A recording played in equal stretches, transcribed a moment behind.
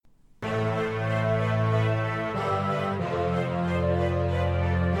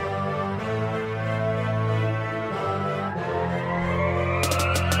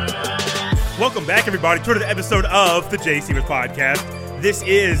Welcome back, everybody, to another episode of the Jay Stevens Podcast. This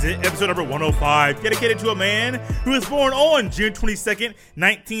is episode number 105, dedicated to a man who was born on June 22nd,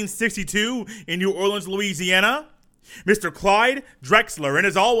 1962 in New Orleans, Louisiana, Mr. Clyde Drexler. And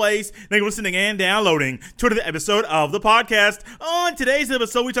as always, thank you for listening and downloading to another episode of the podcast. On today's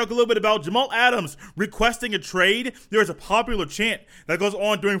episode, we talk a little bit about Jamal Adams requesting a trade. There is a popular chant that goes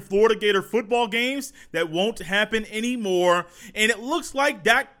on during Florida Gator football games that won't happen anymore. And it looks like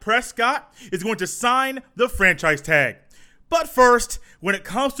Dak Prescott is going to sign the franchise tag. But first, when it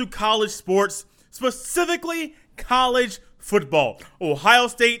comes to college sports, specifically college football, Ohio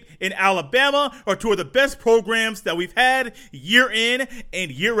State and Alabama are two of the best programs that we've had year in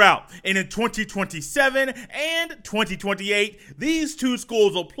and year out. And in 2027 and 2028, these two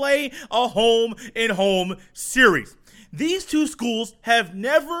schools will play a home-and-home series. These two schools have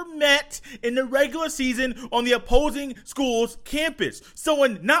never met in the regular season on the opposing school's campus. So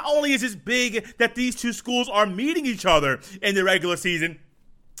when not only is it big that these two schools are meeting each other in the regular season,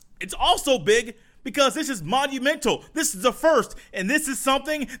 it's also big because this is monumental. This is the first, and this is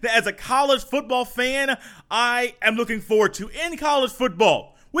something that as a college football fan, I am looking forward to. In college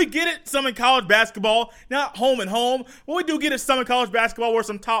football, we get it some in college basketball, not home and home, but we do get it some in college basketball where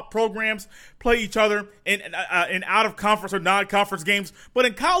some top programs play each other in out-of-conference or non-conference games. But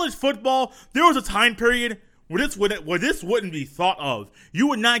in college football, there was a time period where this wouldn't be thought of. You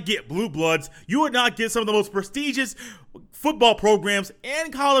would not get blue bloods. You would not get some of the most prestigious football programs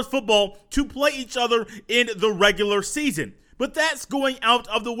in college football to play each other in the regular season. But that's going out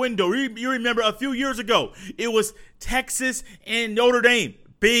of the window. You remember a few years ago, it was Texas and Notre Dame.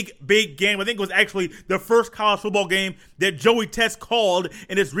 Big game. I think it was actually the first college football game that Joey Test called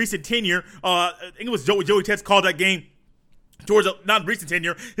in his recent tenure. I think it was Joey Test called that game towards not recent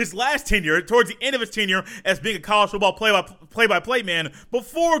tenure, his last tenure, towards the end of his tenure as being a college football play-by-play man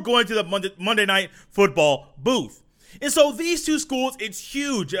before going to the Monday Night Football booth. And so these two schools, it's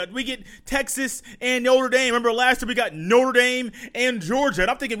huge. We get Texas and Notre Dame. Remember last year we got Notre Dame and Georgia. And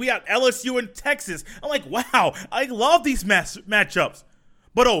I'm thinking we got LSU and Texas. I'm like, wow, I love these matchups.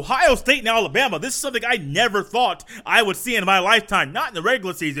 But Ohio State and Alabama, this is something I never thought I would see in my lifetime. Not in the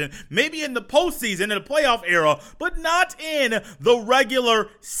regular season, maybe in the postseason, in the playoff era, but not in the regular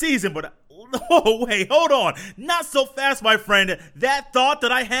season. But oh, wait, hold on. Not so fast, my friend. That thought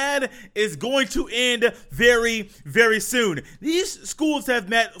that I had is going to end very, very soon. These schools have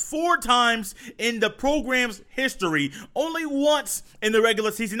met 4 times in the program's history, only once in the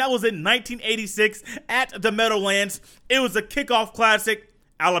regular season. That was in 1986 at the Meadowlands. It was a kickoff classic.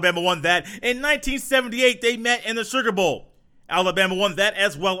 Alabama won that. In 1978, they met in the Sugar Bowl. Alabama won that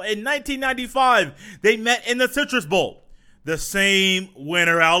as well. In 1995, they met in the Citrus Bowl. The same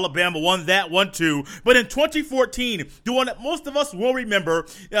winner, Alabama won that one too. But in 2014, the one that most of us will remember,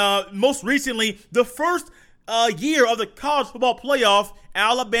 most recently, the first year of the college football playoff,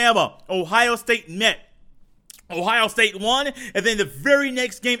 Alabama, Ohio State met. Ohio State won, and then the very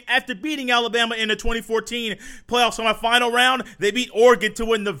next game after beating Alabama in the 2014 playoff semifinal round, they beat Oregon to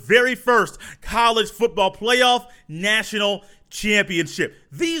win the very first college football playoff national championship.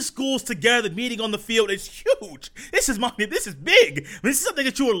 These schools together meeting on the field is huge. This is big. This is something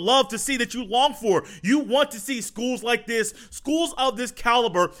that you would love to see, that you long for. You want to see schools like this, schools of this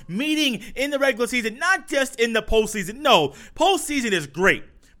caliber, meeting in the regular season, not just in the postseason. No, postseason is great.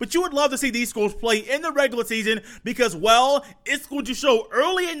 But you would love to see these schools play in the regular season because, well, it's going to show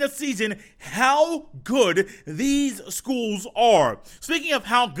early in the season how good these schools are. Speaking of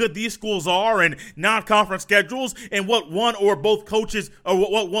how good these schools are and non-conference schedules and what one or both coaches, or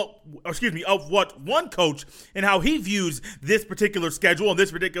what one coach and how he views this particular schedule and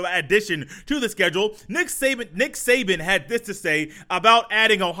this particular addition to the schedule, Nick Saban had this to say about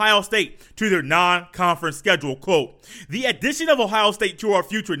adding Ohio State to their non-conference schedule. Quote, "The addition of Ohio State to our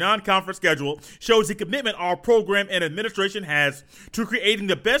future non-conference schedule shows the commitment our program and administration has to creating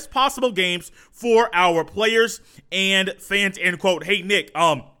the best possible games for our players and fans," end quote. Hey, Nick,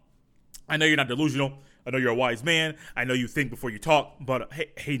 I know you're not delusional. I know you're a wise man. I know you think before you talk, but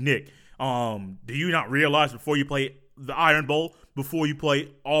hey, Nick, do you not realize before you play the Iron Bowl, before you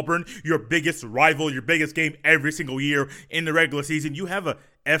play Auburn, your biggest rival, your biggest game every single year in the regular season, you have a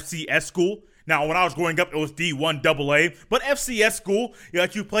FCS school? Now, when I was growing up, it was D1 AA, but FCS school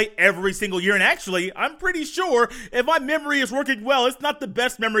that you play every single year. And actually, I'm pretty sure if my memory is working well, it's not the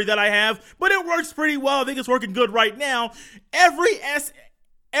best memory that I have, but it works pretty well. I think it's working good right now. Every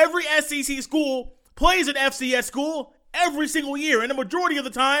SEC school plays an FCS school every single year. And the majority of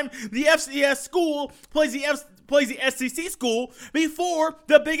the time, the FCS school plays the SEC school before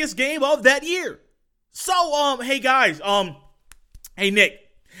the biggest game of that year. So, hey guys, hey Nick,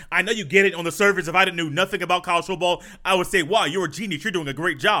 I know you get it on the surface. If I didn't know nothing about college football, I would say, wow, you're a genius. You're doing a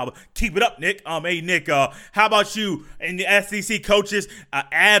great job. Keep it up, Nick. Hey, Nick, how about you and the SEC coaches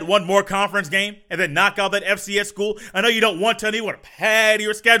add one more conference game and then knock out that FCS school? I know you don't want to, and you want to pad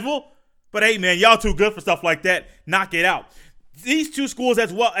your schedule, but hey, man, y'all too good for stuff like that. Knock it out. These two schools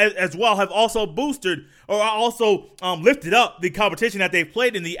as well have also boosted or also lifted up the competition that they've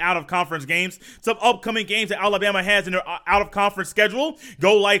played in the out-of-conference games. Some upcoming games that Alabama has in their out-of-conference schedule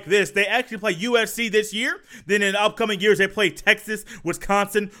go like this. They actually play USC this year. Then in the upcoming years, they play Texas,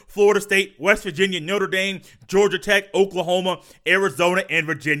 Wisconsin, Florida State, West Virginia, Notre Dame, Georgia Tech, Oklahoma, Arizona, and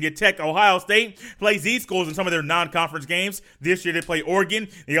Virginia Tech. Ohio State plays these schools in some of their non-conference games. This year, they play Oregon.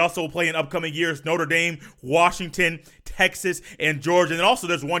 They also play in upcoming years Notre Dame, Washington, Texas, and Georgia. And also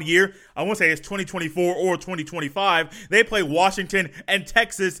there's 1 year, I want to say it's 2024 or 2025, they play Washington and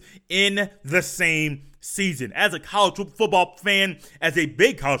Texas in the same season. As a college football fan, as a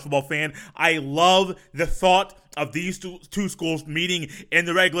big college football fan, I love the thought of these two schools meeting in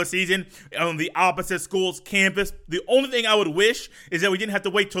the regular season on the opposite school's campus. The only thing I would wish is that we didn't have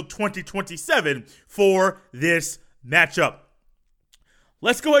to wait till 2027 for this matchup.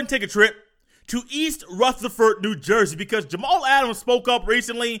 Let's go ahead and take a trip to East Rutherford, New Jersey, because Jamal Adams spoke up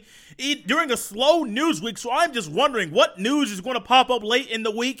recently during a slow news week. So I'm just wondering what news is going to pop up late in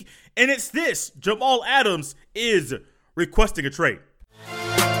the week. And it's this: Jamal Adams is requesting a trade.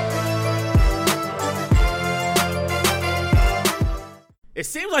 It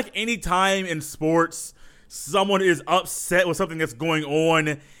seems like any time in sports someone is upset with something that's going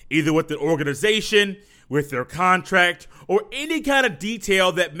on, either with the organization, with their contract, or any kind of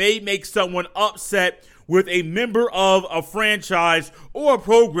detail that may make someone upset with a member of a franchise or a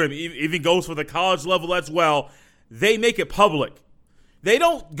program, even goes for the college level as well, they make it public. They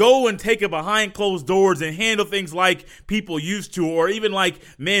don't go and take it behind closed doors and handle things like people used to, or even like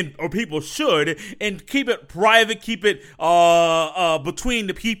men or people should, and keep it private, keep it between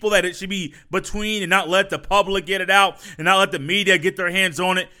the people that it should be between, and not let the public get it out and not let the media get their hands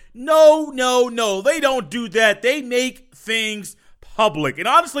on it. No, they don't do that. They make things public. And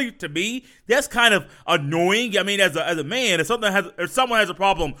honestly, to me, that's kind of annoying. I mean, as a man, if someone has a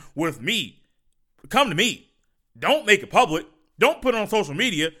problem with me, come to me. Don't make it public. Don't put it on social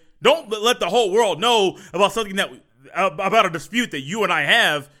media. Don't let the whole world know about something about a dispute that you and I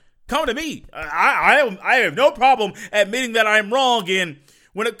have. Come to me. I have no problem admitting that I'm wrong. And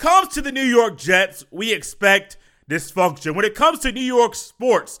when it comes to the New York Jets, we expect dysfunction. When it comes to New York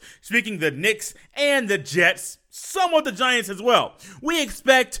sports, speaking the Knicks and the Jets, somewhat the Giants as well, we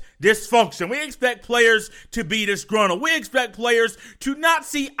expect dysfunction. We expect players to be disgruntled. We expect players to not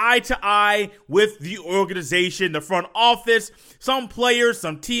see eye to eye with the organization, the front office, some players,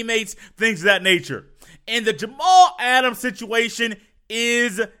 some teammates, things of that nature. And the Jamal Adams situation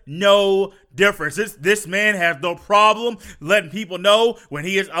is no difference. This man has no problem letting people know when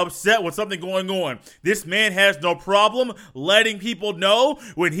he is upset with something going on. This man has no problem letting people know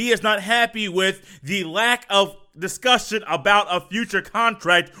when he is not happy with the lack of discussion about a future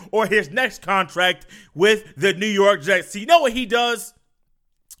contract or his next contract with the New York Jets. So you know what he does?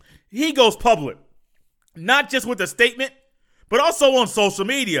 He goes public, not just with a statement, but also on social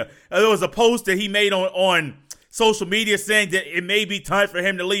media. There was a post that he made on social media saying that it may be time for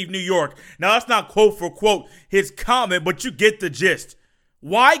him to leave New York. Now, that's not quote for quote his comment, but you get the gist.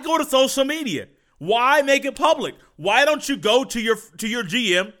 Why go to social media? Why make it public? Why don't you go to your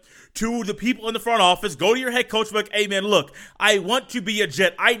GM, to the people in the front office, go to your head coach, like, hey man, look, I want to be a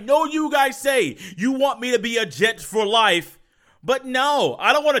Jet. I know you guys say you want me to be a Jet for life, but no,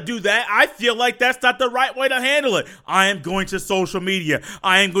 I don't want to do that. I feel like that's not the right way to handle it. I am going to social media.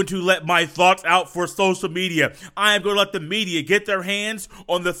 I am going to let my thoughts out for social media. I am going to let the media get their hands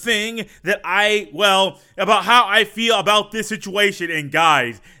on the thing that about how I feel about this situation. And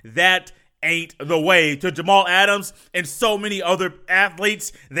guys, that ain't the way. To Jamal Adams and so many other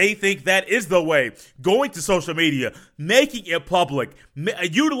athletes, they think that is the way. Going to social media, making it public,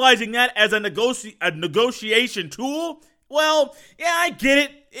 utilizing that as a negotiation tool. Well, yeah, I get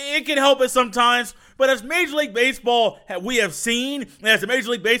it. It can help us sometimes. But as Major League Baseball, we have seen, and as the Major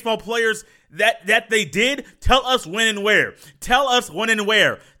League Baseball players that they did, tell us when and where. Tell us when and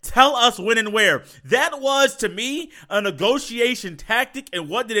where. Tell us when and where. That was, to me, a negotiation tactic. And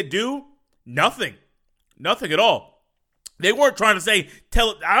what did it do? Nothing. Nothing at all. They weren't trying to say,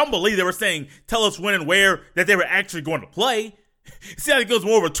 I don't believe they were saying, tell us when and where that they were actually going to play. See how it goes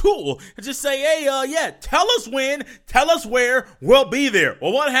more of a tool. And just say, hey, tell us when, tell us where, we'll be there.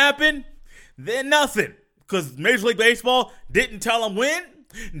 Well, what happened? Then nothing. Because Major League Baseball didn't tell them when,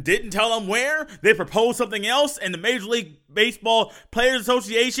 didn't tell him where. They proposed something else, and the Major League Baseball Players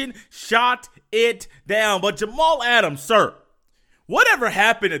Association shot it down. But Jamal Adams, sir, whatever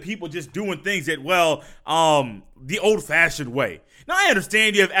happened to people just doing things that, the old-fashioned way? Now, I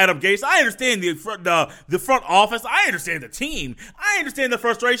understand you have Adam Gase. I understand the front office. I understand the team. I understand the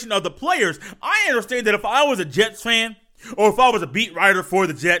frustration of the players. I understand that if I was a Jets fan, or if I was a beat writer for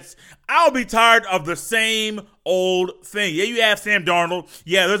the Jets, I'll be tired of the same old thing. Yeah, you have Sam Darnold.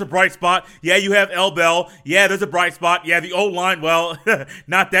 Yeah, there's a bright spot. Yeah, you have L. Bell. Yeah, there's a bright spot. Yeah, the O-line,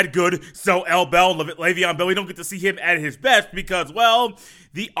 not that good. So L. Bell, Le'Veon Bell, we don't get to see him at his best because,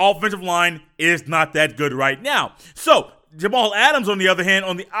 the offensive line is not that good right now. So Jamal Adams, on the other hand,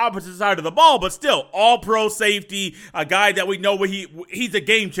 on the opposite side of the ball, but still all-pro safety, a guy that we know he's a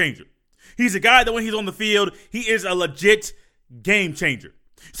game changer. He's a guy that when he's on the field, he is a legit game changer.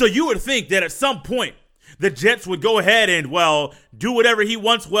 So you would think that at some point, the Jets would go ahead and, do whatever he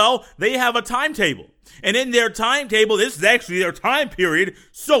wants. They have a timetable. And in their timetable, this is actually their time period,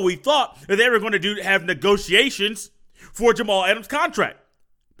 so we thought that they were going to have negotiations for Jamal Adams' contract.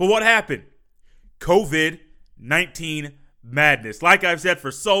 But what happened? COVID-19 madness. Like I've said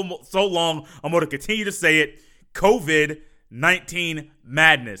for so long, I'm going to continue to say it. COVID-19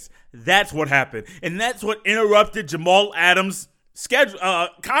 madness. That's what happened. And that's what interrupted Jamal Adams'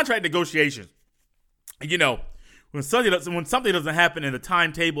 contract negotiations. When something doesn't happen in the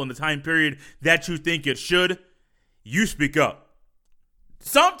timetable, in the time period that you think it should, you speak up.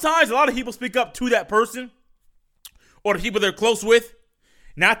 Sometimes a lot of people speak up to that person or the people they're close with.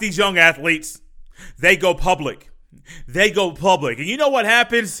 Not these young athletes. They go public. And you know what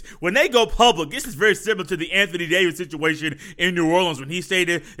happens when they go public? This is very similar to the Anthony Davis situation in New Orleans when he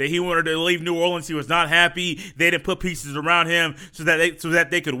stated that he wanted to leave New Orleans. He was not happy. They didn't put pieces around him so that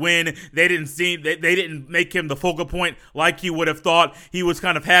they could win. They didn't make him the focal point like he would have thought. He was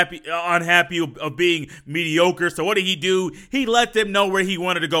kind of unhappy of being mediocre. So what did he do? He let them know where he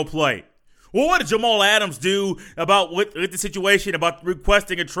wanted to go play. Well, what did Jamal Adams do with the situation about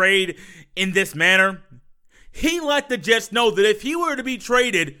requesting a trade in this manner? He let the Jets know that if he were to be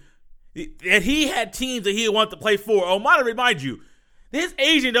traded, that he had teams that he would want to play for. Oh, might I remind you, his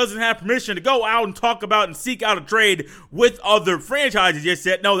agent doesn't have permission to go out and talk about and seek out a trade with other franchises just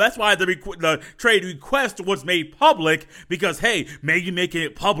yet. No, that's why the trade request was made public because, hey, maybe making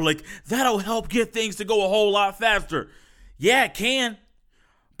it public, that'll help get things to go a whole lot faster. Yeah, it can.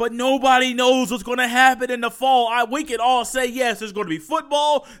 But nobody knows what's going to happen in the fall. We can all say, yes, there's going to be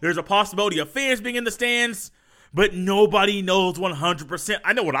football. There's a possibility of fans being in the stands. But nobody knows 100%.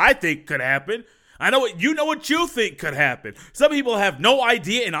 I know what I think could happen. I know what you think could happen. Some people have no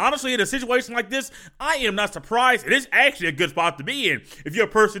idea. And honestly, in a situation like this, I am not surprised. It is actually a good spot to be in if you're a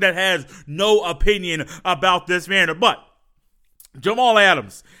person that has no opinion about this matter. But Jamal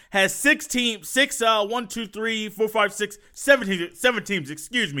Adams has 7 teams,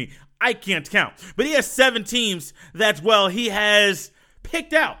 excuse me. I can't count. But he has 7 teams that, he has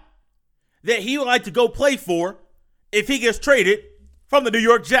picked out that he would like to go play for if he gets traded from the New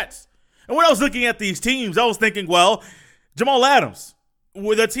York Jets. And when I was looking at these teams, I was thinking, Jamal Adams,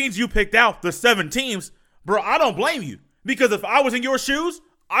 with the teams you picked out, the 7 teams, bro, I don't blame you. Because if I was in your shoes,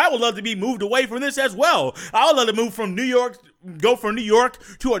 I would love to be moved away from this as well. I would love to move from New York, go from New York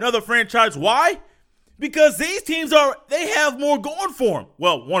to another franchise. Why? Because these teams they have more going for them.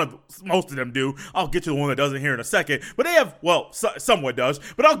 Well, most of them do. I'll get to the one that doesn't here in a second. But they have, somewhat does.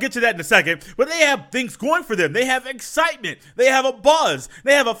 But I'll get to that in a second. But they have things going for them. They have excitement. They have a buzz.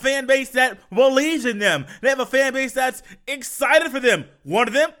 They have a fan base that believes in them. They have a fan base that's excited for them. One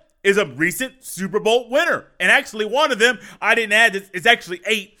of them is a recent Super Bowl winner. And actually one of them, I didn't add this, it's actually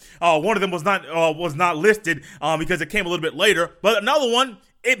 8. One of them was not listed because it came a little bit later. But another one,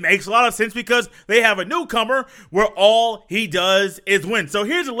 it makes a lot of sense because they have a newcomer where all he does is win. So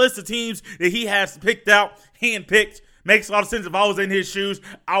here's a list of teams that he has picked out, handpicked. Makes a lot of sense. If I was in his shoes,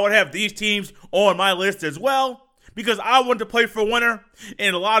 I would have these teams on my list as well because I want to play for a winner.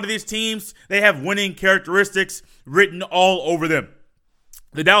 And a lot of these teams, they have winning characteristics written all over them.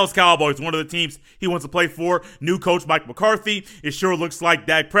 The Dallas Cowboys, one of the teams he wants to play for. New coach Mike McCarthy. It sure looks like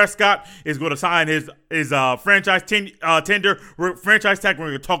Dak Prescott is going to sign his franchise franchise tag. We're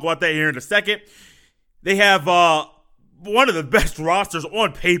going to talk about that here in a second. They have one of the best rosters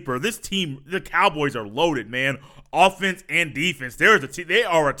on paper. This team, the Cowboys, are loaded, man. Offense and defense. They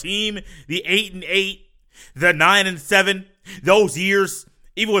are a team. The 8-8, the 9-7. Those years.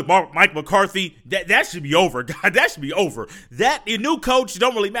 Even with Mike McCarthy, that should be over. God, that should be over. That new coach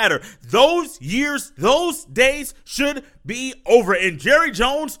don't really matter. Those years, those days should be over. And Jerry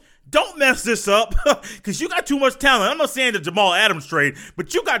Jones don't mess this up because you got too much talent. I'm not saying the Jamal Adams trade,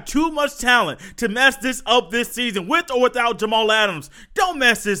 but you got too much talent to mess this up this season with or without Jamal Adams. Don't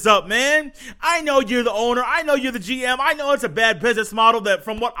mess this up, man. I know you're the owner. I know you're the GM. I know it's a bad business model that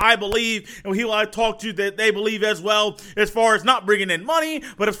from what I believe and people I talk to that they believe as well, as far as not bringing in money,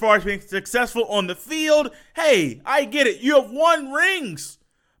 but as far as being successful on the field. Hey, I get it. You have won rings.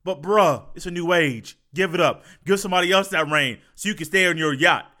 But bruh, it's a new age. Give it up. Give somebody else that ring so you can stay on your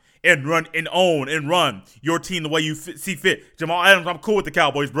yacht and run and own and run your team the way you see fit. Jamal Adams, I'm cool with the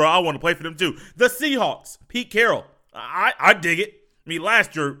Cowboys, bro. I want to play for them too. The Seahawks, Pete Carroll, I dig it. I mean,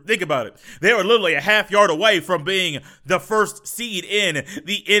 last year, think about it. They were literally a half yard away from being the first seed in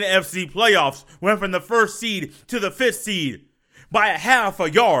the NFC playoffs. Went from the first seed to the fifth seed by a half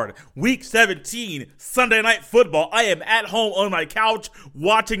a yard. Week 17, Sunday Night Football. I am at home on my couch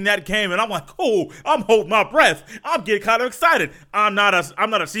watching that game, and I'm like, oh, I'm holding my breath. I'm getting kind of excited. I'm not a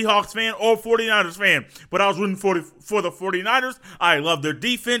Seahawks fan or 49ers fan, but I was rooting for the 49ers. I love their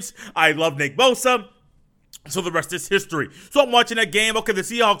defense. I love Nick Bosa. So the rest is history. So I'm watching that game. Okay, the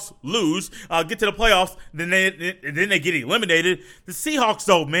Seahawks lose, get to the playoffs, then they get eliminated. The Seahawks,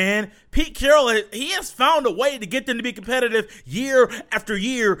 though, man, Pete Carroll, he has found a way to get them to be competitive year after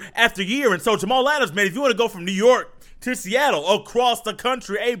year after year. And so Jamal Adams, man, if you want to go from New York to Seattle, across the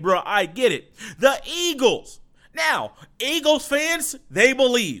country, hey, bro, I get it. The Eagles. Now, Eagles fans, they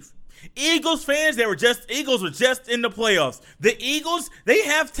believe. Eagles fans, Eagles were just in the playoffs. The Eagles, they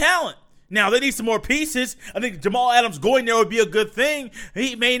have talent. Now, they need some more pieces. I think Jamal Adams going there would be a good thing.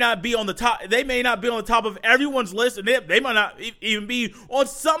 He may not be on the top. They may not be on the top of everyone's list, and they might not even be on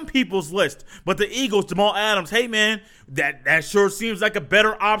some people's list. But the Eagles, Jamal Adams, hey, man, that sure seems like a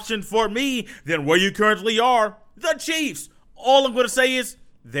better option for me than where you currently are. The Chiefs. All I'm going to say is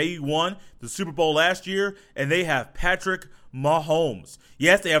they won the Super Bowl last year, and they have Patrick Mahomes.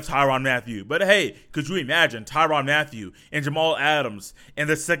 Yes, they have Tyrann Mathieu, but hey, could you imagine Tyrann Mathieu and Jamal Adams and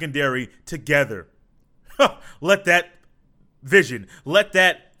the secondary together? Let that vision, let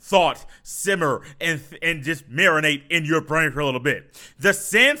that thought simmer and just marinate in your brain for a little bit. The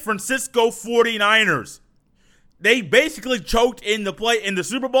San Francisco 49ers. They basically choked in the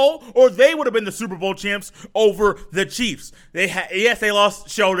Super Bowl, or they would have been the Super Bowl champs over the Chiefs. Yes, they lost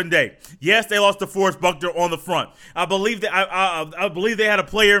Sheldon Day. Yes, they lost DeForest Buckner on the front. I believe that I believe they had a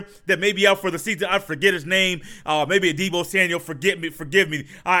player that may be out for the season. I forget his name. Maybe a Deebo Samuel. Forgive me.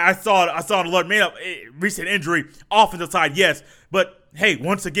 I saw an alert. Man, recent injury, offensive side. Yes, but hey,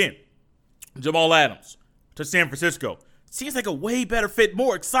 once again, Jamal Adams to San Francisco. Seems like a way better fit,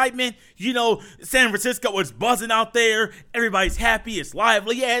 more excitement. You know, San Francisco is buzzing out there. Everybody's happy. It's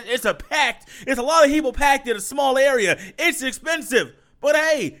lively. Yeah, it's a lot of people packed in a small area. It's expensive. But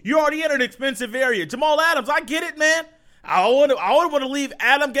hey, you're already in an expensive area. Jamal Adams, I get it, man. I would want to leave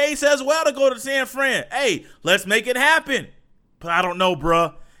Adam Gase as well to go to San Fran. Hey, let's make it happen. But I don't know,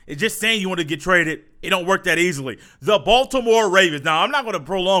 bruh. It's just saying you want to get traded. It don't work that easily. The Baltimore Ravens. Now, I'm not going to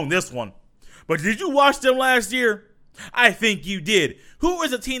prolong this one. But did you watch them last year? I think you did. Who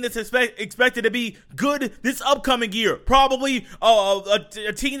is a team that's expected to be good this upcoming year? Probably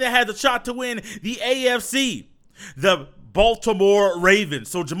a team that has a shot to win the AFC. The Baltimore Ravens.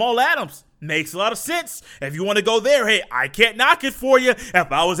 So Jamal Adams makes a lot of sense. If you want to go there, hey, I can't knock it for you.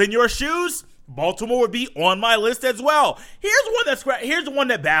 If I was in your shoes, Baltimore would be on my list as well. Here's one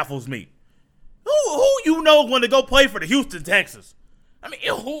that baffles me. Who you know want to go play for the Houston Texans? I mean,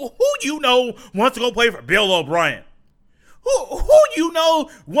 who you know wants to go play for Bill O'Brien? Who you know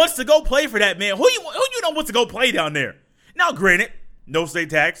wants to go play for that man? Who you know wants to go play down there? Now, granted, no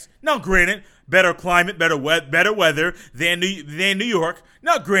state tax. Now, granted, better climate, better weather than New York.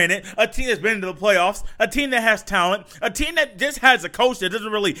 Now, granted, a team that's been into the playoffs, a team that has talent, a team that just has a coach that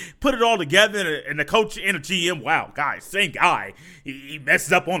doesn't really put it all together, and the coach and the GM, wow, guys, same guy. He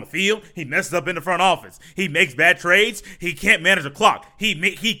messes up on the field. He messes up in the front office. He makes bad trades. He can't manage the clock. He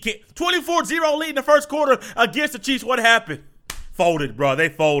can't. 24-0 lead in the first quarter against the Chiefs. What happened? Folded, bro. They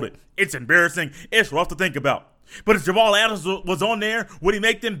folded. It's embarrassing. It's rough to think about. But if Jamal Adams was on there, would he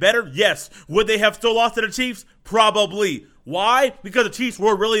make them better? Yes. Would they have still lost to the Chiefs? Probably. Why? Because the Chiefs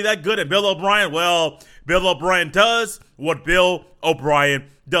were really that good, and Bill O'Brien, well, Bill O'Brien does what Bill O'Brien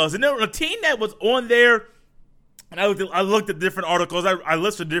does. And there was a team that was on there, and I looked at different articles. I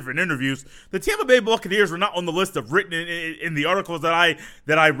listened to different interviews. The Tampa Bay Buccaneers were not on the list of written in the articles that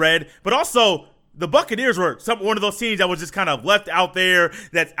I read, but also the Buccaneers were one of those teams that was just kind of left out there.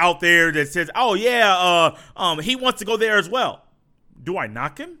 That's out there that says, "Oh yeah, he wants to go there as well." Do I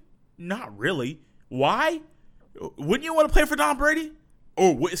knock him? Not really. Why? Wouldn't you want to play for Tom Brady?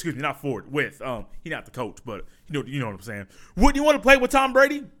 Or not Ford. He's not the coach, but you know what I'm saying. Wouldn't you want to play with Tom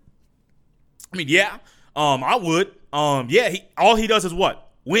Brady? I mean, yeah, I would. Yeah, all he does is what?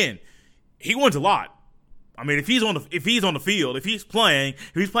 Win. He wins a lot. I mean, if he's on the field, if he's playing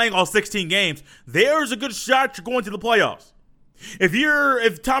all 16 games, there's a good shot you're going to the playoffs.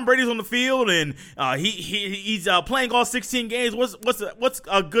 If Tom Brady's on the field and he's playing all 16 games, what's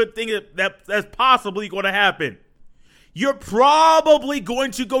a good thing that's possibly going to happen? You're probably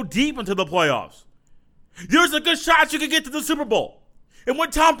going to go deep into the playoffs. There's a good shot you could get to the Super Bowl. And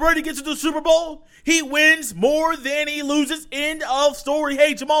when Tom Brady gets to the Super Bowl, he wins more than he loses. End of story.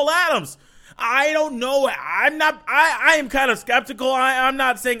 Hey, Jamal Adams, I don't know. I am kind of skeptical. I'm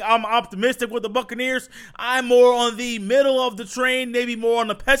not saying I'm optimistic with the Buccaneers. I'm more on the middle of the train, maybe more on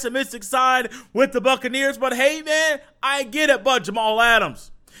the pessimistic side with the Buccaneers. But hey, man, I get it. But Jamal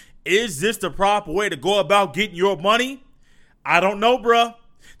Adams, is this the proper way to go about getting your money? I don't know, bruh.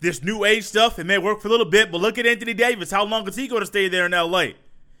 This new age stuff, it may work for a little bit, but look at Anthony Davis. How long is he going to stay there in L.A.?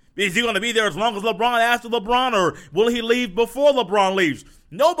 Is he going to be there as long as LeBron, after LeBron, or will he leave before LeBron leaves?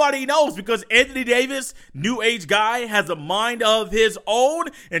 Nobody knows, because Anthony Davis, new age guy, has a mind of his own.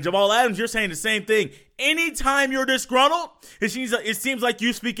 And Jamal Adams, you're saying the same thing. Anytime you're disgruntled, it seems like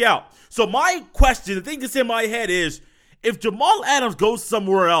you speak out. So my question, the thing that's in my head is, if Jamal Adams goes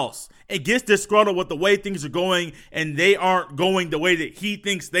somewhere else and gets disgruntled with the way things are going and they aren't going the way that he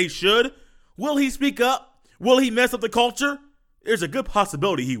thinks they should, will he speak up? Will he mess up the culture? There's a good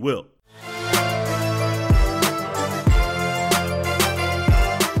possibility he will.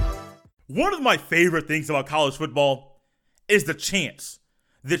 One of my favorite things about college football is the chants,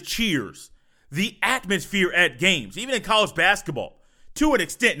 the cheers, the atmosphere at games, even in college basketball. To an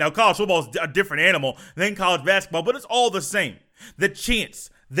extent. Now, college football is a different animal than college basketball, but it's all the same. The chants,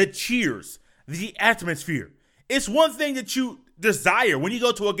 the cheers, the atmosphere. It's one thing that you desire. When you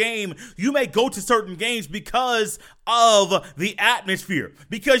go to a game, you may go to certain games because of the atmosphere.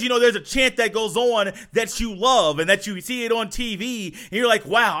 Because, there's a chant that goes on that you love and that you see it on TV and you're like,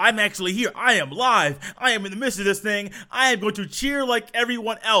 wow, I'm actually here. I am live. I am in the midst of this thing. I am going to cheer like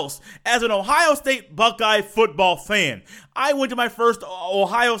everyone else. As an Ohio State Buckeye football fan, I went to my first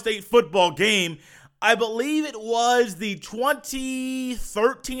Ohio State football game. I believe it was the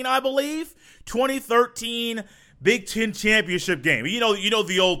 2013 Big Ten championship game. You know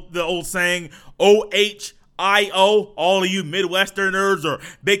the old saying, OHIO, all of you Midwesterners or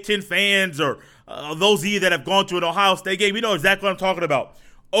Big Ten fans or those of you that have gone to an Ohio State game, you know exactly what I'm talking about.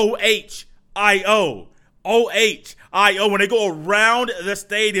 OHIO. When they go around the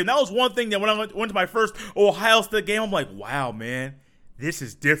stadium. That was one thing that when I went to my first Ohio State game, I'm like, wow, man, this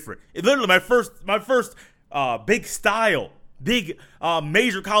is different. It literally my first big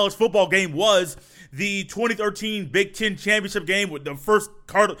major college football game was the 2013 Big Ten championship game, with the first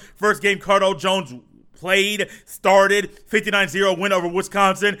game Cardale Jones started 59-0 win over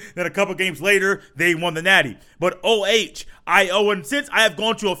Wisconsin. Then a couple games later, they won the Natty. But OHIO, and since I have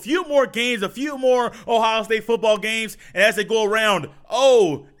gone to a few more Ohio State football games, and as they go around,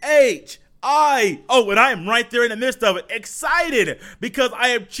 and I am right there in the midst of it, excited because I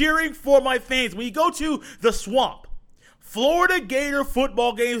am cheering for my fans. When you go to the Swamp, Florida Gator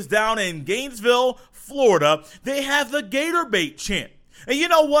football games down in Gainesville, Florida, they have the Gator Bait chant. And you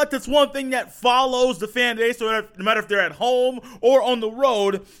know what? That's one thing that follows the fan base, no matter if they're at home or on the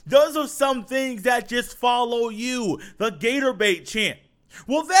road. Those are some things that just follow you. The Gator Bait chant.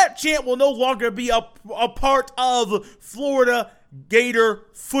 Well, that chant will no longer be a part of Florida Gator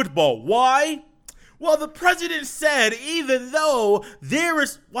football. Why? Well, the president said, even though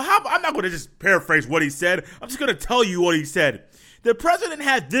I'm not going to just paraphrase what he said. I'm just going to tell you what he said. The president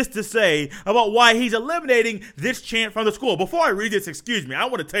had this to say about why he's eliminating this chant from the school. Before I read this, excuse me, I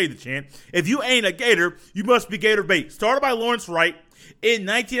want to tell you the chant. If you ain't a Gator, you must be Gator Bait. Started by Lawrence Wright in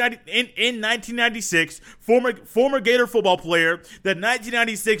 1996, former Gator football player, the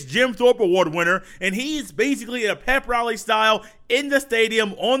 1996 Jim Thorpe Award winner, and he's basically in a pep rally style in the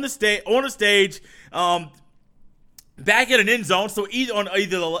stadium, on the stage, back at an end zone, so either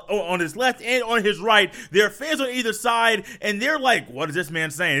on his left and on his right, there are fans on either side, and they're like, what is this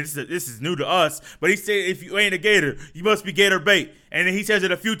man saying? This is new to us. But he said, if you ain't a Gator, you must be Gator Bait. And then he says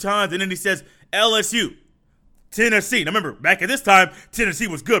it a few times, and then he says LSU, Tennessee. Now remember, back at this time, Tennessee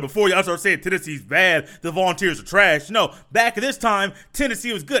was good. Before y'all start saying Tennessee's bad, the Volunteers are trash. No, back at this time,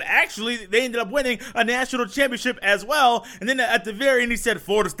 Tennessee was good. Actually, they ended up winning a national championship as well. And then at the very end, he said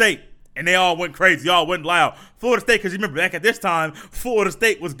Florida State. And they all went crazy. They all went loud. Florida State, because you remember back at this time, Florida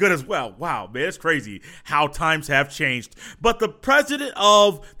State was good as well. Wow, man, it's crazy how times have changed. But the president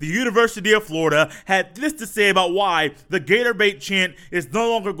of the University of Florida had this to say about why the Gator Bait chant is no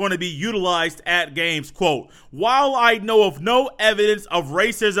longer going to be utilized at games. Quote, while I know of no evidence of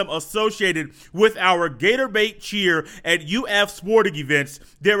racism associated with our Gator Bait cheer at UF sporting events,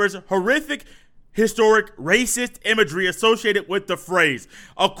 there is horrific historic racist imagery associated with the phrase.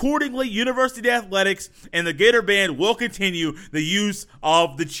 Accordingly, University Athletics and the Gator Band will continue the use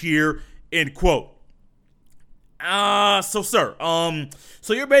of the cheer, end quote. So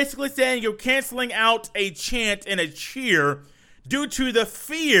you're basically saying you're canceling out a chant and a cheer due to the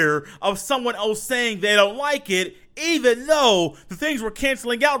fear of someone else saying they don't like it, even though the things we're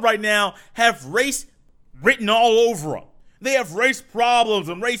canceling out right now have race written all over them. They have race problems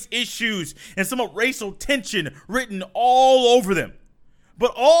and race issues and some racial tension written all over them.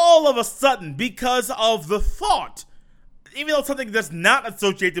 But all of a sudden, because of the thought, even though something does not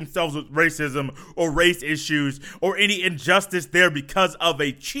associate themselves with racism or race issues or any injustice there because of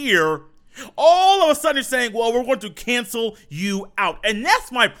a cheer, all of a sudden you're saying, well, we're going to cancel you out. And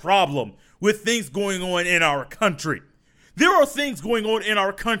that's my problem with things going on in our country. There are things going on in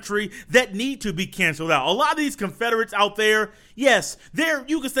our country that need to be canceled out. A lot of these Confederates out there, yes,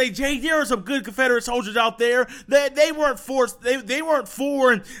 you can say, Jay, there are some good Confederate soldiers out there that they weren't for slavery.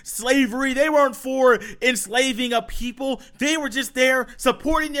 They weren't for enslaving a people. They were just there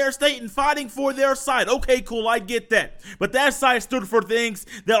supporting their state and fighting for their side. Okay, cool, I get that. But that side stood for things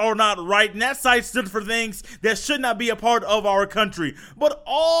that are not right, and that side stood for things that should not be a part of our country. But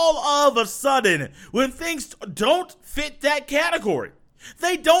all of a sudden, when things don't fit that category,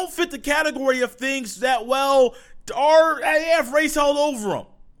 they don't fit the category of things that, well, they have race all over them.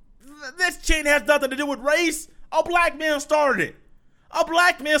 This chant has nothing to do with race. A black man started it. A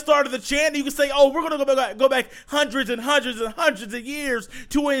black man started the chant. You can say, oh, we're going to go back hundreds and hundreds and hundreds of years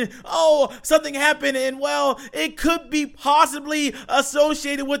to when, something happened, and, well, it could be possibly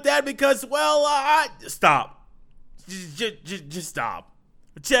associated with that because, well, stop. Just stop.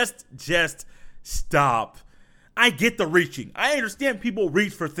 Just stop. I get the reaching. I understand people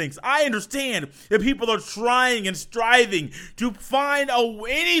reach for things. I understand that people are trying and striving to find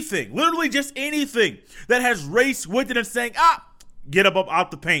anything, literally just anything that has race with it and saying, get up out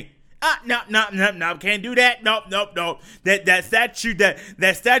the paint. No, can't do that. Nope. That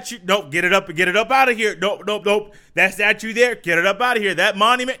statue, nope, get it up out of here. Nope. That statue there, get it up out of here. That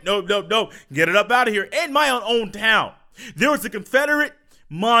monument, nope, get it up out of here. In my own town, there was a Confederate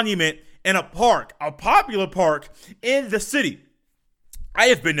monument in a popular park in the city. I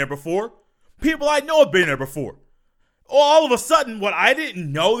have been there before. People I know have been there before. All of a sudden, what I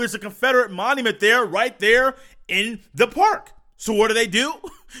didn't know, there's a Confederate monument there, right there in the park. So what do?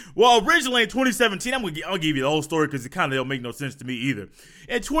 Well, originally in 2017, I'll give you the whole story because it kind of don't make no sense to me either.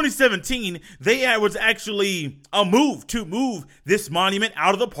 In 2017, was actually a move to move this monument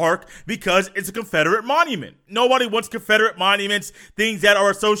out of the park because it's a Confederate monument. Nobody wants Confederate monuments, things that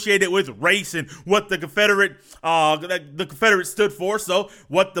are associated with race and what the Confederate stood for. So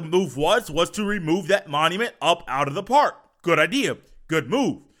what the move was to remove that monument up out of the park. Good idea. Good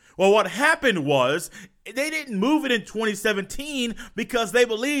move. Well, what happened was they didn't move it in 2017 because they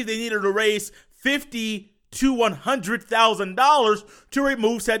believed they needed to raise $50,000 to $100,000 to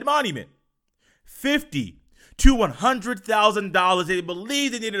remove said monument. $50,000 to $100,000. They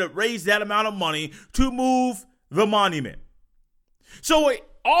believed they needed to raise that amount of money to move the monument. So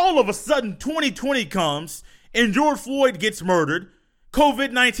all of a sudden, 2020 comes and George Floyd gets murdered.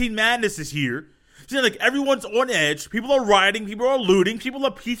 COVID-19 madness is here. Like everyone's on edge, people are rioting, people are looting, people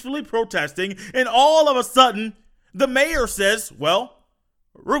are peacefully protesting, and all of a sudden, the mayor says, well,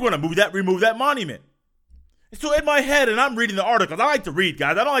 we're going to remove that monument. So in my head, and I'm reading the articles, I like to read,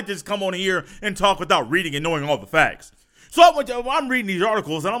 guys. I don't like to just come on here and talk without reading and knowing all the facts. So I'm reading these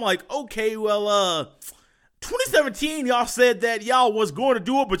articles, and I'm like, okay, well, 2017, y'all said that y'all was going to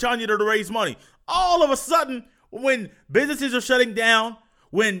do it, but y'all needed to raise money. All of a sudden, when businesses are shutting down,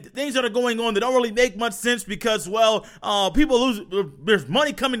 when things that are going on that don't really make much sense because, well, people lose, there's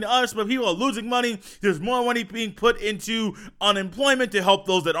money coming to us, but people are losing money. There's more money being put into unemployment to help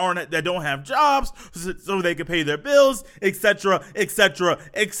those that don't have jobs so they can pay their bills, etc.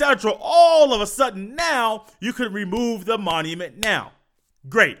 All of a sudden now, you can remove the monument now.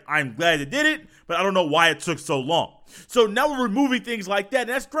 Great. I'm glad they did it, but I don't know why it took so long. So now we're removing things like that,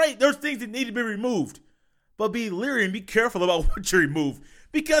 and that's great. There's things that need to be removed. But be leery and be careful about what you remove.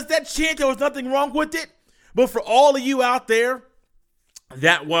 Because that chant, there was nothing wrong with it. But for all of you out there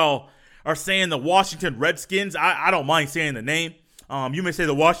that, well, are saying the Washington Redskins, I don't mind saying the name. You may say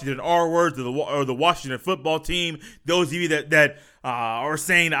the Washington R words or the Washington football team. Those of you that are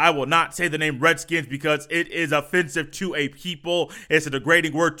saying I will not say the name Redskins because it is offensive to a people. It's a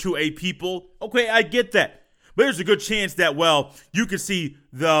degrading word to a people. Okay, I get that. But there's a good chance that, well, you can see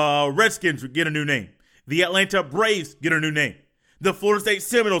the Redskins get a new name. The Atlanta Braves get a new name. The Florida State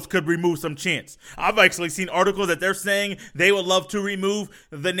Seminoles could remove some chants. I've actually seen articles that they're saying they would love to remove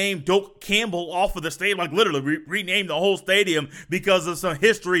the name Doak Campbell off of the stadium, like literally rename the whole stadium because of some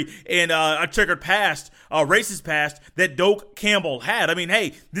history and a checkered past, a racist past that Doak Campbell had. I mean,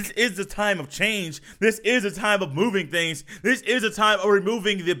 hey, this is the time of change. This is a time of moving things. This is a time of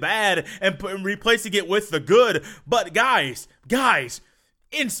removing the bad and replacing it with the good. But guys,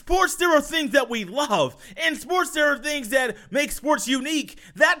 in sports, there are things that we love. In sports, there are things that make sports unique.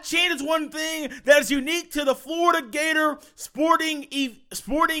 That chant is one thing that is unique to the Florida Gator sporting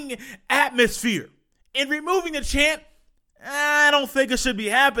atmosphere. In removing the chant, I don't think it should be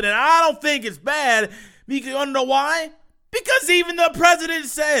happening. I don't think it's bad. You want to know why? Because even the president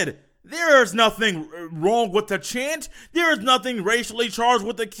said there is nothing wrong with the chant. There is nothing racially charged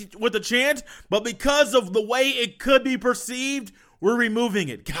with the chant. But because of the way it could be perceived, we're removing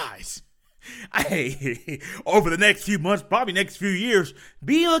it. Guys, over the next few months, probably next few years,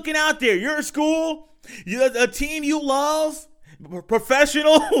 be looking out there. You're at school, a team you love,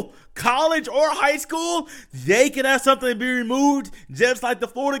 professional, college, or high school, they can have something be removed just like the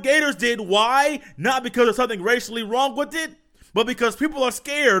Florida Gators did. Why? Not because of something racially wrong with it, but because people are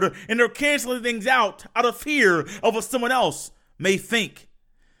scared and they're canceling things out of fear of what someone else may think.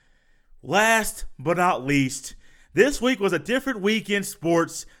 Last but not least, this week was a different week in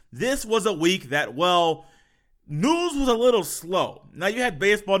sports. This was a week that, well, news was a little slow. Now, you had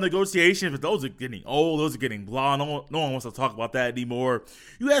baseball negotiations, but those are getting old. Those are getting blah. No one wants to talk about that anymore.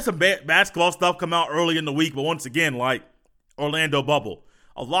 You had some basketball stuff come out early in the week, but once again, like Orlando bubble.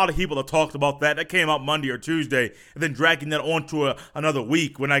 A lot of people have talked about that. That came out Monday or Tuesday, and then dragging that on to another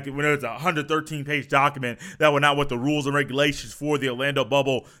week when there's a 113-page document that went out with the rules and regulations for the Orlando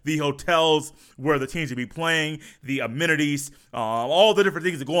bubble, the hotels where the teams will be playing, the amenities, all the different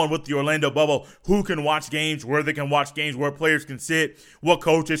things that go on with the Orlando bubble. Who can watch games? Where they can watch games? Where players can sit? What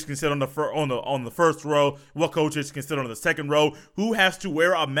coaches can sit on the first row? What coaches can sit on the second row? Who has to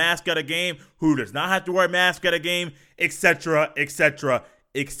wear a mask at a game? Who does not have to wear a mask at a game? Etc. Etc.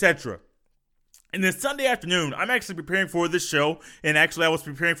 Etc. And then Sunday afternoon, I'm actually preparing for this show, and actually I was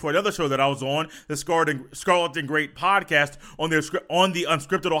preparing for another show that I was on, the Scarlet and Great podcast on the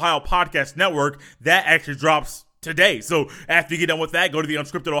Unscripted Ohio Podcast Network. That actually drops today. So after you get done with that, go to the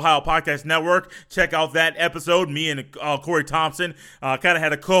Unscripted Ohio Podcast Network, check out that episode. Me and Corey Thompson kind of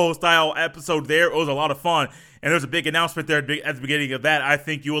had a co-host style episode there. It was a lot of fun. And there's a big announcement there at the beginning of that I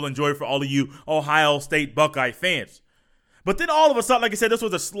think you will enjoy for all of you Ohio State Buckeye fans. But then all of a sudden, like I said, this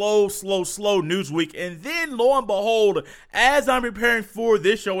was a slow news week. And then, lo and behold, as I'm preparing for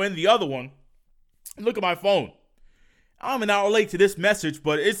this show and the other one, look at my phone. I'm an hour late to this message,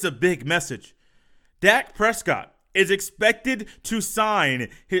 but it's a big message. Dak Prescott is expected to sign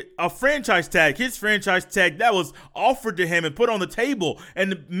a franchise tag, his franchise tag that was offered to him and put on the table in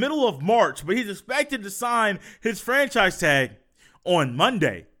the middle of March. But he's expected to sign his franchise tag on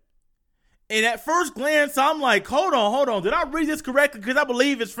Monday. And at first glance, I'm like, hold on. Did I read this correctly? Because I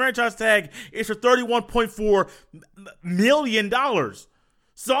believe his franchise tag is for $31.4 million.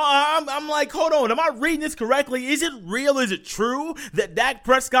 So I'm like, hold on. Am I reading this correctly? Is it real? Is it true that Dak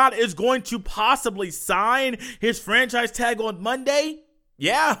Prescott is going to possibly sign his franchise tag on Monday?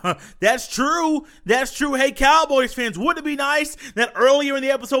 Yeah, that's true. That's true. Hey, Cowboys fans, wouldn't it be nice that earlier in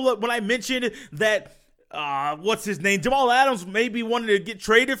the episode when I mentioned that what's his name? Jamal Adams maybe wanted to get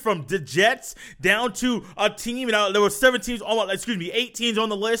traded from the Jets down to a team. And there were 8 teams on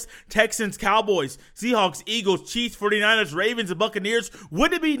the list. Texans, Cowboys, Seahawks, Eagles, Chiefs, 49ers, Ravens, and Buccaneers.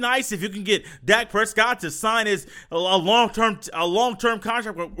 Wouldn't it be nice if you can get Dak Prescott to sign his a long-term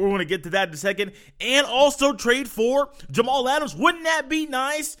contract? We're going to get to that in a second. And also trade for Jamal Adams. Wouldn't that be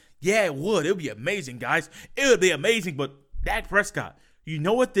nice? Yeah, it would. It would be amazing, guys. It would be amazing. But Dak Prescott, you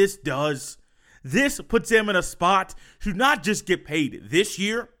know what this does? This puts him in a spot to not just get paid this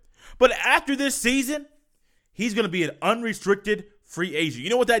year, but after this season, he's going to be an unrestricted free agent. You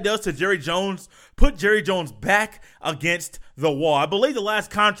know what that does to Jerry Jones? Put Jerry Jones back against the wall. I believe the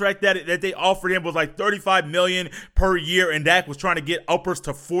last contract that they offered him was like $35 million per year, and Dak was trying to get upwards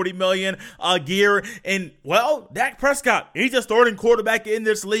to $40 million a year. And, well, Dak Prescott, he's a starting quarterback in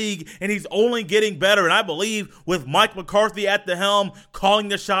this league, and he's only getting better. And I believe with Mike McCarthy at the helm calling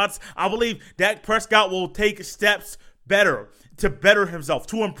the shots, I believe Dak Prescott will take steps to better himself,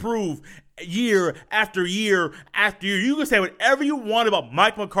 to improve year after year after year. You can say whatever you want about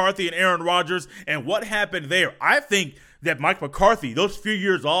Mike McCarthy and Aaron Rodgers and what happened there. I think that Mike McCarthy, those few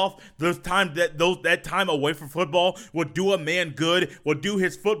years off, that time away from football will do a man good, will do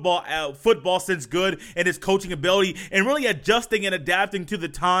his football sense good, and his coaching ability, and really adjusting and adapting to the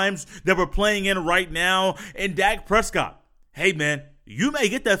times that we're playing in right now. And Dak Prescott, hey man, you may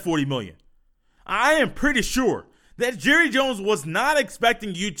get that $40 million. I am pretty sure that Jerry Jones was not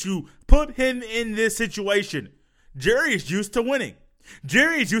expecting you to put him in this situation. Jerry is used to winning.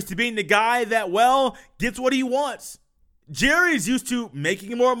 Jerry is used to being the guy that, gets what he wants. Jerry is used to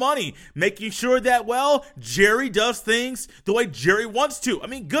making more money, making sure that, Jerry does things the way Jerry wants to. I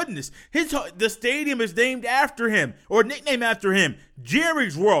mean, goodness, the stadium is named after him, or nicknamed after him,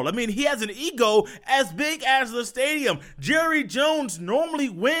 Jerry's World. I mean, he has an ego as big as the stadium. Jerry Jones normally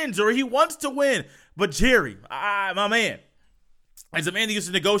wins, or he wants to win. But Jerry, my man, as a man that used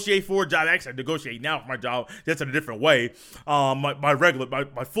to negotiate for a job, actually I negotiate now for my job, just in a different way,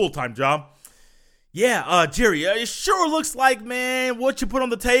 my full-time job. Yeah, Jerry, it sure looks like, man, what you put on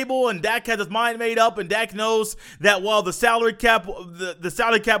the table, and Dak has his mind made up, and Dak knows that the salary cap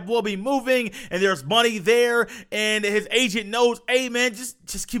will be moving, and there's money there, and his agent knows, hey, man,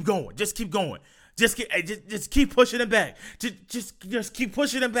 just keep going, just keep going. Just keep pushing him back. Just keep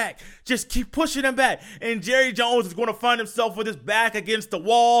pushing him back. Just keep pushing him back. And Jerry Jones is going to find himself with his back against the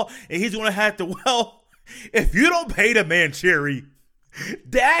wall, and he's going to have to, if you don't pay the man, Jerry,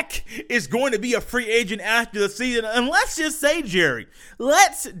 Dak is going to be a free agent after the season. And let's just say, Jerry,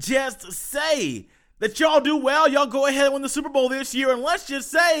 that y'all do well. Y'all go ahead and win the Super Bowl this year. And let's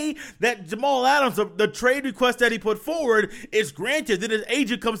just say that Jamal Adams, the trade request that he put forward, is granted. Then his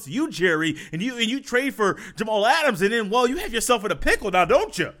agent comes to you, Jerry, and you trade for Jamal Adams. And then, you have yourself in a pickle now,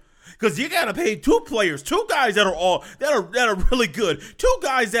 don't you? Because you got to pay two guys that are really good, two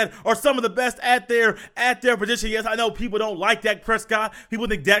guys that are some of the best at their position. Yes, I know people don't like Dak Prescott. People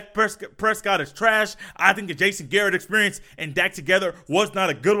think Dak Prescott is trash. I think the Jason Garrett experience and Dak together was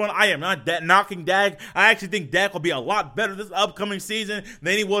not a good one. I am not knocking Dak. I actually think Dak will be a lot better this upcoming season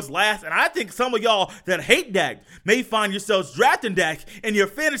than he was last. And I think some of y'all that hate Dak may find yourselves drafting Dak in your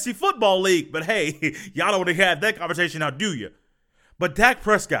fantasy football league. But hey, y'all don't want to have that conversation now, do you? But Dak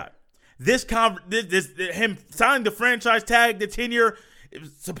Prescott, him signing the franchise tag, the tenure,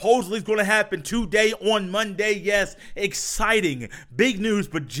 supposedly is going to happen today on Monday. Yes, exciting, big news.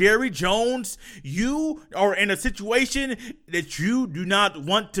 But Jerry Jones, you are in a situation that you do not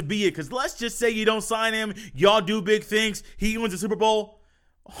want to be in. Because let's just say you don't sign him, y'all do big things, he wins the Super Bowl.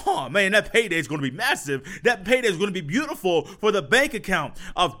 Oh, man, that payday is going to be massive. That payday is going to be beautiful for the bank account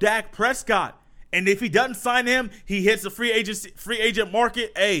of Dak Prescott. And if he doesn't sign him, he hits the free agent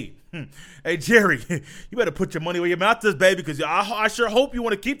market. Hey, Jerry, you better put your money where your mouth is, baby, because I sure hope you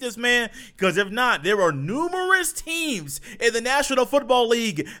want to keep this man, because if not, there are numerous teams in the National Football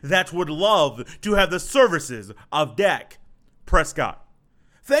League that would love to have the services of Dak Prescott.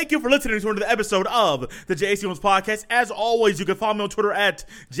 Thank you for listening to another episode of the Jay Stevens Podcast. As always, you can follow me on Twitter at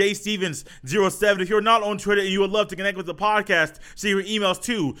jstevens07. If you're not on Twitter and you would love to connect with the podcast, send your emails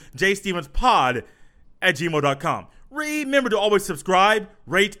to jstevenspod@gmail.com. Remember to always subscribe,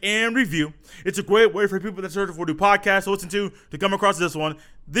 rate, and review. It's a great way for people that search for new podcasts to listen to come across this one.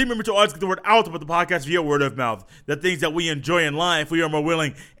 Then remember to always get the word out about the podcast via word of mouth. The things that we enjoy in life, we are more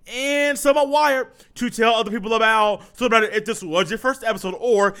willing and somewhat wired to tell other people about. So no matter if this was your first episode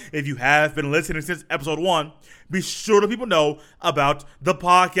or if you have been listening since episode 1, be sure to let people know about the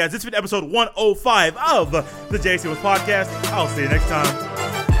podcast. This has been episode 105 of the Jay Stevens Podcast. I'll see you next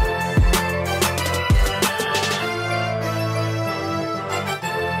time.